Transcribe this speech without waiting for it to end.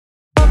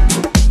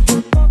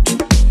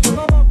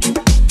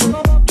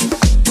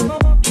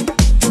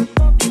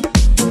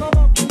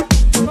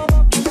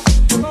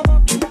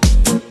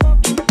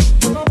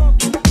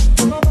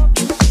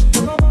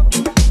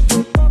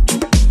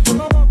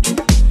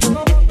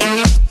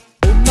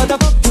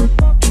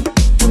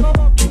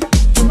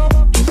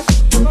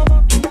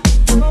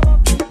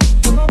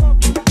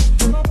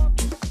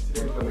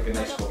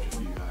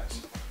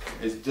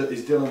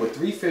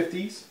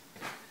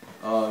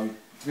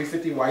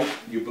white.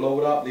 You blow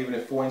it up, leaving a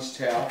 4-inch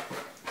tail.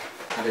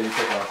 And then you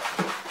take a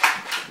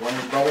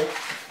 1-inch bubble,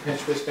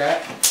 pinch twist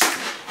that,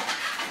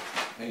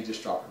 and you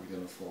just drop everything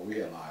on the floor. We're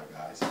here live,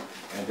 guys.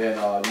 And then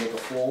you make a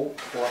full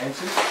 4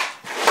 inches.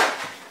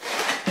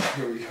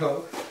 Here we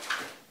go.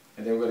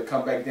 And then we're going to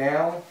come back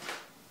down.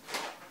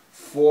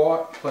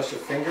 4 plus your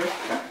finger.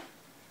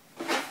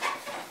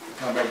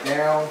 Come back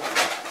down.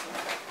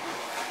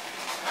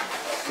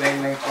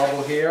 Same length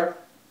bubble here.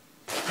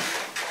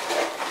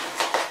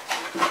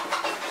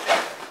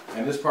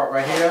 And this part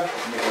right here,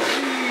 make a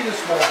really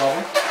small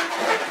bubble.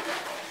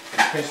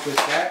 You pinch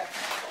twist that.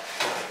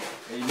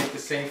 And you make the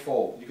same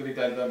fold. You can leave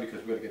that done because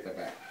we're going to get that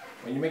back.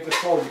 When you make the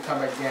fold, you come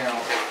back down.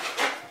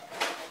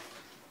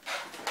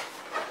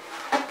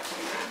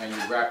 And you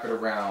wrap it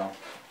around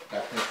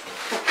that pinch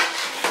twist.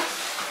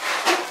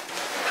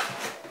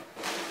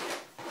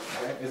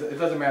 Okay? It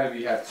doesn't matter if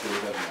you have 2, it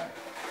doesn't matter.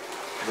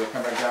 You're going to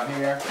come back down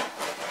here.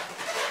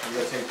 You're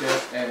going to take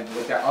this, and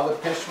with that other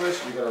pinch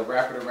twist, you're going to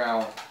wrap it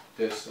around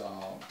this,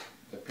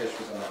 the pinch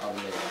twist on the other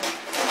leg.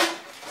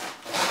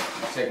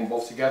 You take them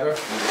both together and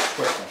you just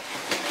twist them.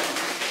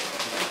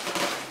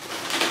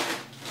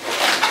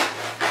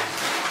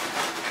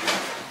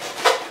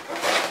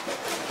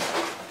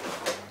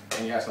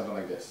 And you have something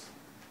like this.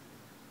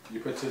 You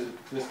put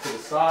this to the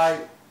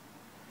side,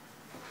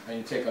 and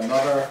you take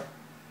another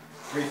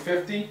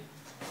 350,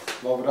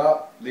 blow it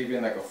up, leave it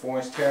in like a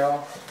 4-inch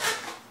tail.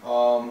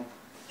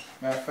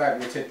 Matter of fact,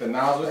 we take the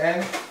nozzle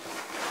end,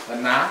 the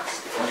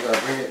knots, and you're going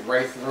to bring it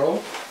right through,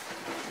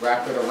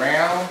 wrap it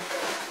around,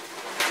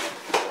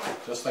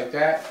 just like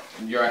that.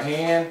 Your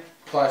hand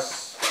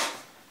plus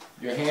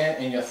your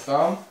hand and your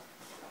thumb,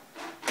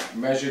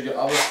 measure your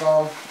other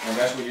thumb, and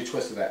that's where you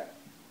twist it at.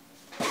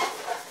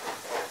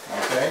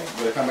 Okay,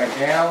 we're going to come back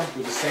down,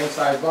 do the same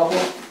size bubble,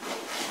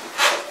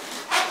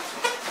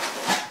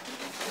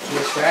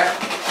 twist that,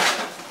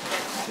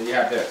 so you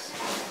have this.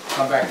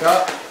 Come back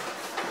up.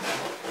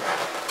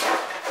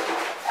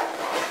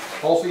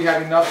 Hopefully you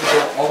have enough to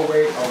go all the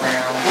way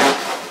around and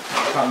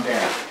come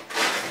down.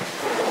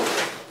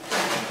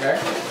 Okay?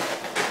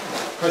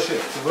 Push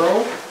it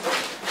through,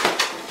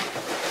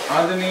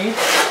 underneath,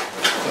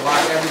 to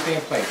lock everything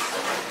in place.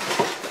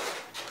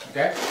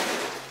 Okay?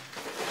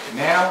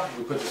 Now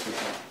we put this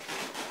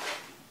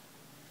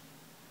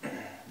on.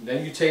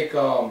 Then you take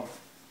a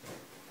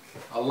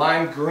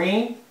lime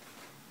green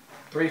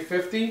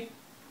 350.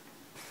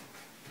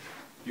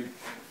 You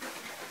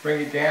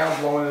bring it down,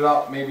 blowing it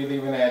up, maybe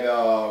leaving at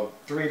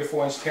 3 to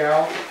 4 inch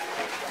tail.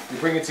 You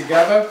bring it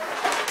together,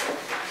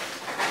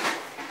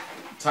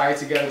 tie it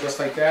together just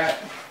like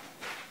that.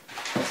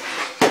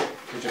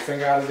 Put your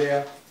finger out of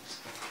there,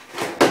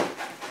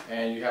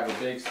 and you have a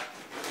big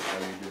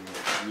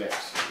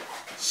lips.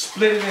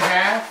 Split it in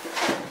half.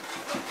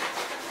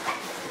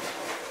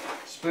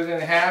 Split it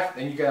in half,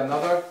 then you get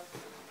another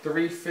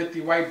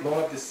 350 white,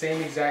 blown up the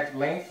same exact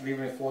length,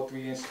 leaving it 4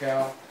 3-inch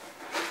tail.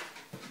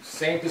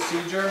 Same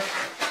procedure.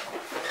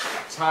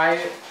 Tie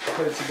it,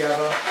 put it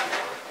together.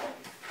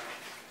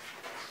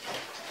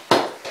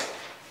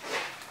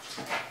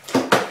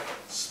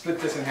 Split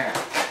this in half.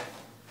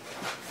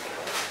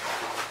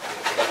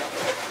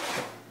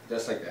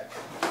 Just like that.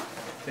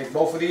 Take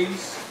both of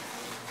these.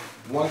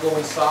 One go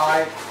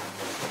inside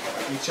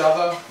each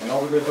other, and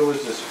all we're going to do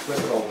is just flip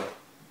it over.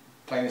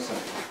 Plain and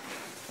simple.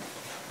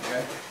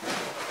 Okay?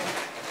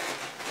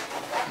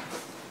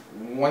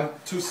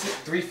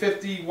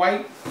 350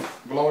 white,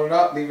 blowing it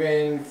up,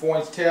 leaving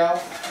 4-inch tail.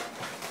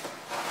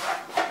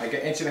 Like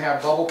an 1.5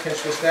 inch bubble, pinch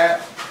twist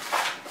that.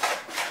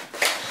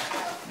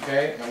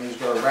 Okay, and we're just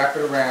going to wrap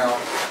it around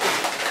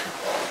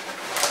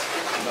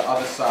the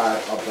other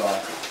side of the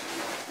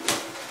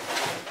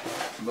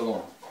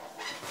balloon.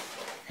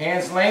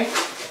 Hands length,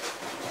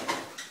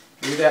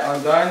 leave that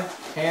undone.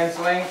 Hands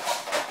length,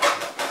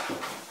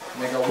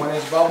 make a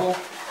 1-inch bubble,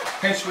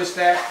 pinch twist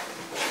that.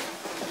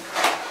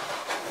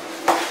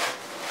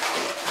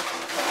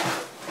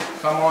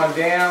 Come on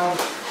down.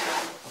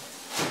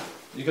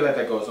 You can let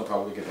that go, it's no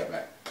problem, we'll get that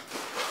back.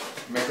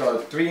 Make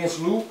a 3-inch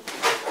loop.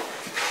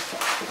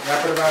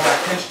 Wrap it around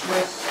that pinch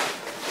twist.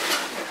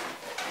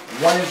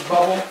 1-inch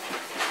bubble.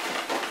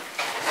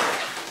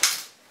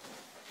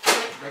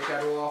 Break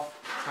that off,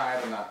 tie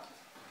the knot.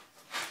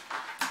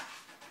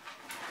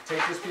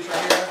 Take this piece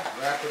right here,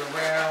 wrap it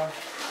around,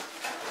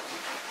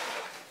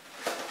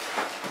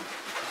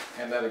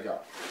 and let it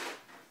go.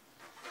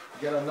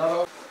 Get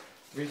another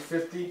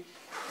 350.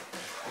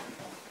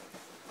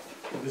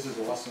 This is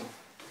awesome.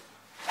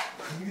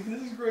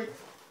 This is great.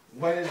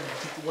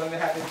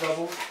 1.5 inch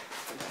bubble.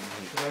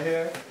 Right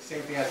here.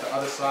 Same thing as the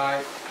other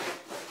side.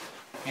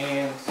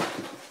 Hands,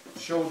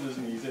 shoulders,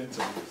 knees, and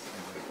toes.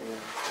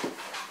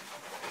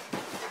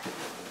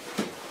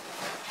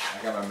 I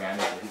got my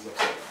manager. He's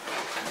upset.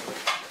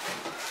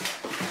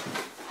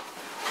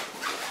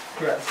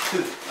 Press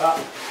it up.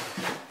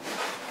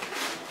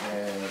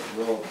 And a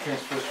little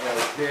pinch twist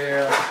right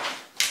there.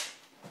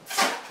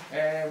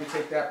 And we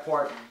take that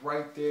part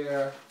right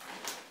there.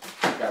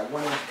 We got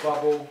 1-inch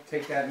bubble.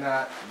 Take that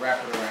knot,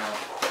 wrap it around.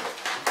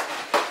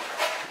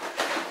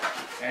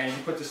 And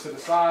you put this to the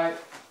side.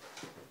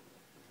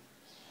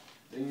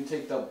 Then you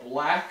take the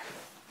black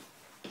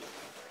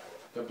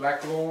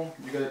balloon.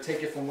 You're gonna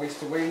take it from waist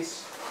to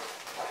waist,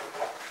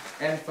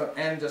 end from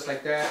end, just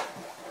like that.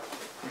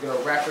 You're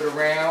gonna wrap it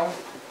around.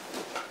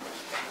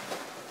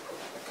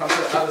 Come to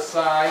the other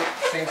side,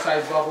 same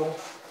size bubble.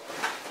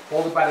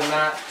 Hold it by the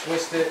knot,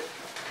 twist it,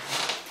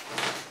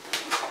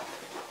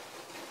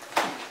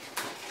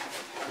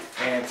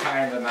 and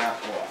tying the knot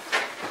off.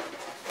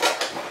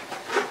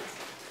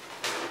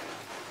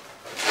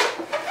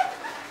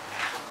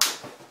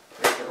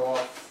 Take it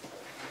off.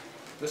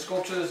 This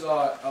sculpture is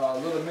a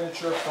little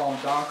miniature from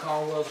Don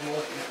Caldwell's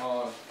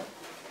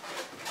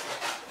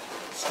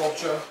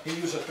sculpture. He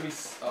used a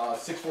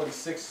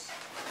 646.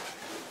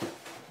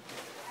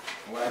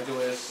 And what I do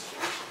is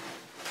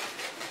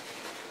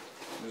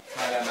just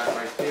tie that knot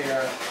right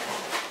there,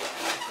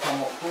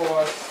 come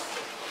across.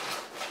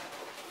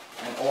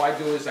 And all I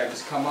do is I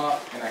just come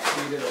up and I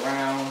feed it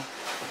around.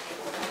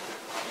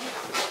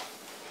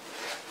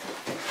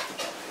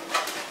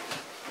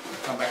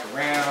 Come back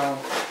around.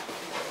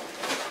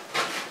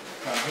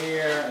 Come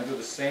here and do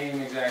the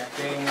same exact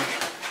thing.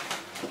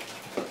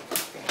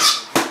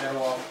 Get that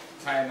off,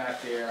 tie a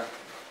knot there.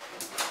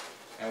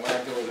 And what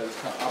I do is I just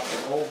come up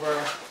and over,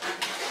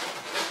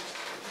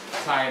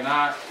 tie a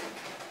knot.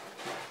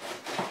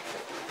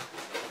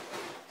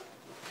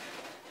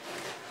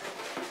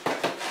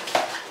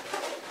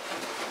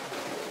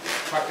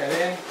 Tuck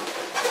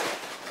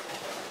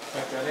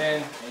that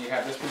in, and you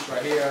have this piece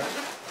right here.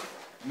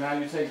 Now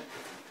you take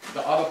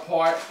the other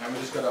part, and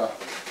we're just gonna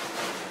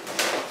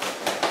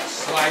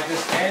slide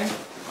this in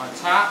on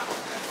top.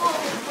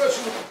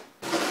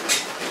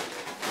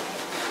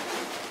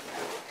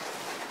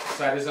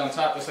 Slide this on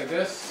top just like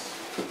this.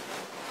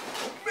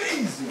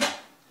 Amazing!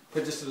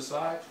 Put this to the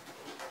side.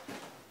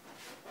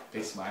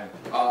 They smiling.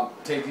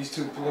 Take these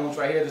two balloons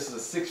right here. This is a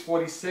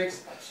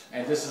 646,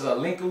 and this is a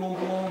Lincoln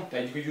balloon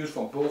that you can use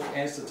from both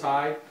ends to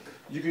tie.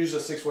 You can use a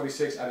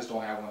 646. I just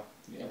don't have one.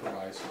 You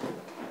improvise.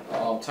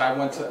 Tie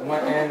one to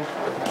one end,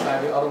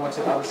 tie the other one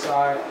to the other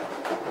side.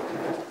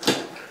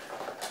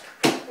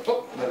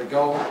 Oh, let it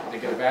go. Then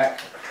get it back.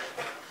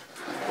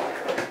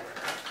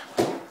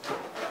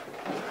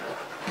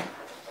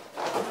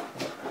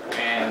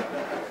 And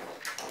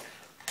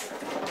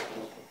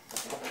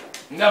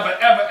never,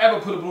 ever, ever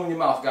put a balloon in your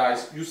mouth,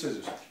 guys. Use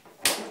scissors.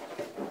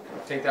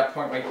 Take that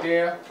point right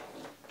there.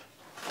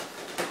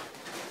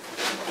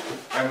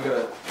 And we're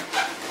going to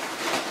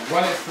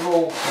run it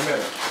through the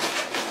middle.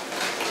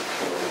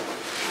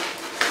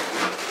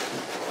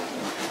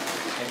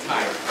 And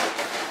tie it.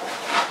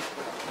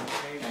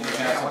 And you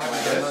can have something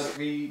like this.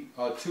 A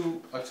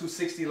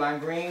 260 lime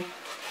green.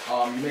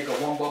 You make a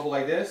one bubble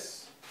like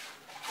this.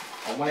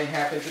 A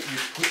 1.5 inch,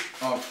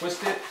 you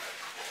twist it.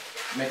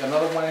 Make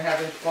another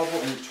 1.5 inch bubble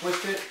and you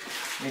twist it.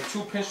 Make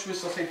 2 pinch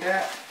twists just like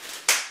that.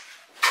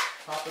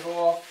 Top it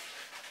off.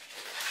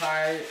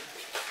 Tie it.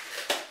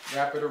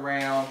 Wrap it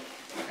around.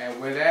 And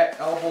where that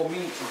elbow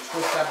meets, you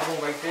twist that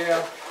balloon right there.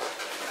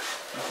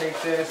 You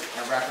take this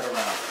and wrap it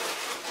around.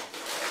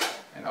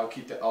 And I'll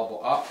keep the elbow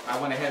up. I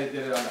went ahead and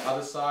did it on the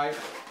other side.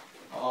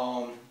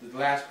 The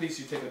last piece,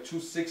 you take a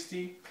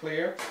 260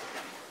 clear.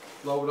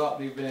 Blow it up,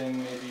 leave it in,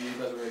 maybe it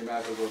doesn't really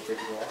matter, we'll take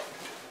it off.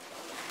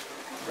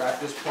 Wrap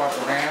this part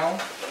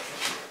around.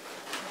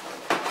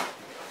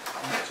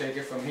 Take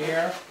it from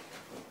here.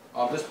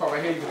 This part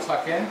right here you can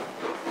tuck in.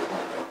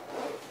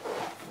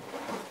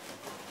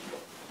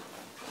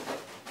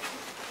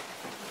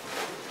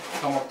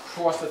 Come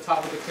across the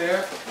top of the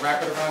clear,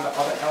 wrap it around the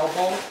other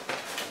elbow.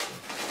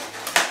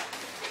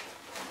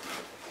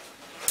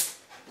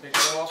 Take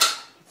it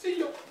off. See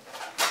you.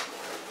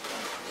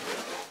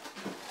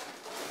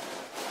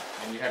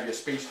 And you have your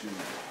space tube.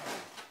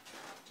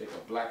 Take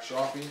a black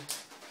Sharpie.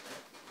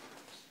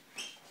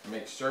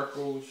 Make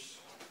circles.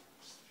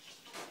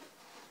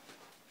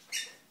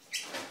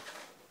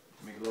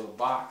 Make a little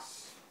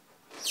box.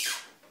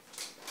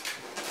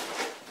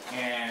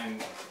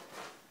 And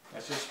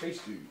that's your space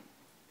tube.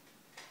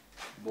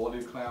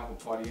 Bauldy Clown from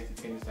Party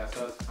Entertainment. That's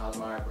us. How's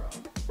my eyebrow?